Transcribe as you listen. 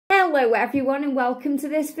Hello everyone and welcome to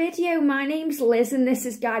this video. My name's Liz and this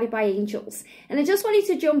is Guided by Angels. And I just wanted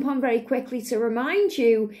to jump on very quickly to remind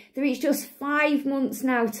you that it's just 5 months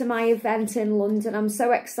now to my event in London. I'm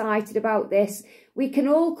so excited about this. We can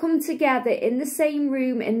all come together in the same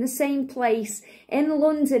room, in the same place, in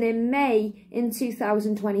London in May in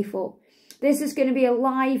 2024. This is going to be a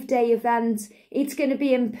live day event. It's going to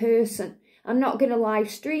be in person. I'm not going to live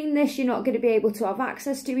stream this. You're not going to be able to have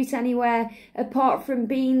access to it anywhere apart from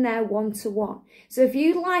being there one-to-one. So if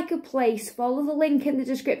you'd like a place, follow the link in the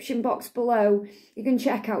description box below. You can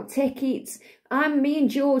check out tickets. Me and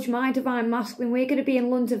George, my Divine Masculine, we're going to be in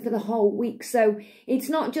London for the whole week. So it's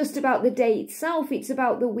not just about the day itself. It's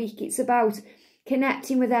about the week. It's about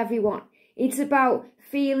connecting with everyone. It's about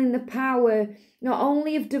feeling the power, not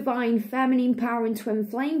only of divine feminine power and twin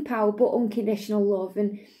flame power, but unconditional love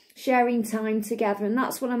and sharing time together. And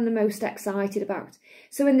that's what I'm the most excited about.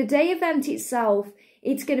 So in the day event itself,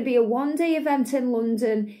 it's going to be a one-day event in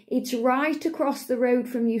London. It's right across the road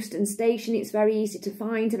from Euston Station. It's very easy to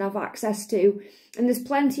find and have access to. And there's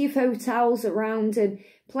plenty of hotels around and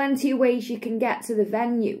plenty of ways you can get to the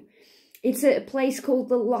venue. It's at a place called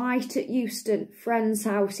The Light at Euston, Friends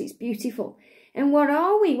House. It's beautiful. And what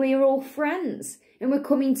are we? We are all friends. And we're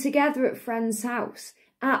coming together at Friends House,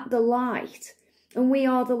 at The Light. And we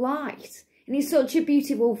are the light. And it's such a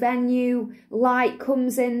beautiful venue. Light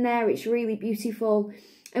comes in there. It's really beautiful.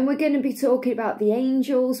 And we're going to be talking about the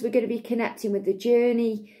angels. We're going to be connecting with the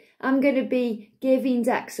journey. I'm going to be giving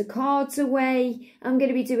decks of cards away. I'm going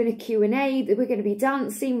to be doing a Q&A. We're going to be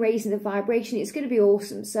dancing, raising the vibration. It's going to be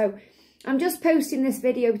awesome. So I'm just posting this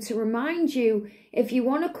video to remind you, if you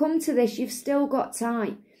want to come to this, you've still got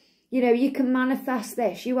time. You know, you can manifest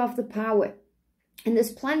this. You have the power. And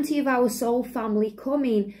there's plenty of our soul family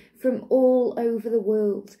coming from all over the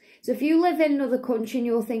world. So if you live in another country and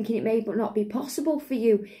you're thinking it may not be possible for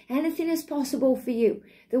you, anything is possible for you.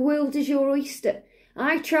 The world is your oyster.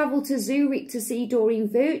 I travelled to Zurich to see Doreen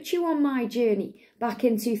Virtue on my journey back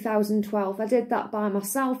in 2012. I did that by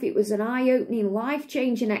myself. It was an eye-opening,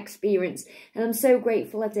 life-changing experience. And I'm so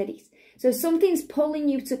grateful I did it. So if something's pulling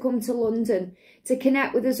you to come to London to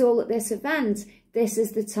connect with us all at this event, this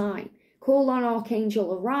is the time. Call on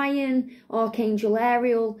Archangel Orion, Archangel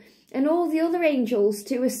Ariel, and all the other angels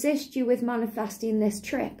to assist you with manifesting this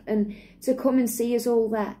trip and to come and see us all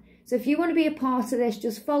there. So if you want to be a part of this,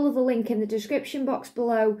 just follow the link in the description box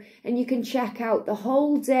below and you can check out the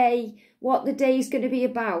whole day, what the day is going to be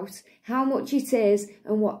about, how much it is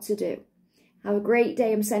and what to do. Have a great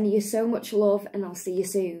day. I'm sending you so much love and I'll see you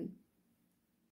soon.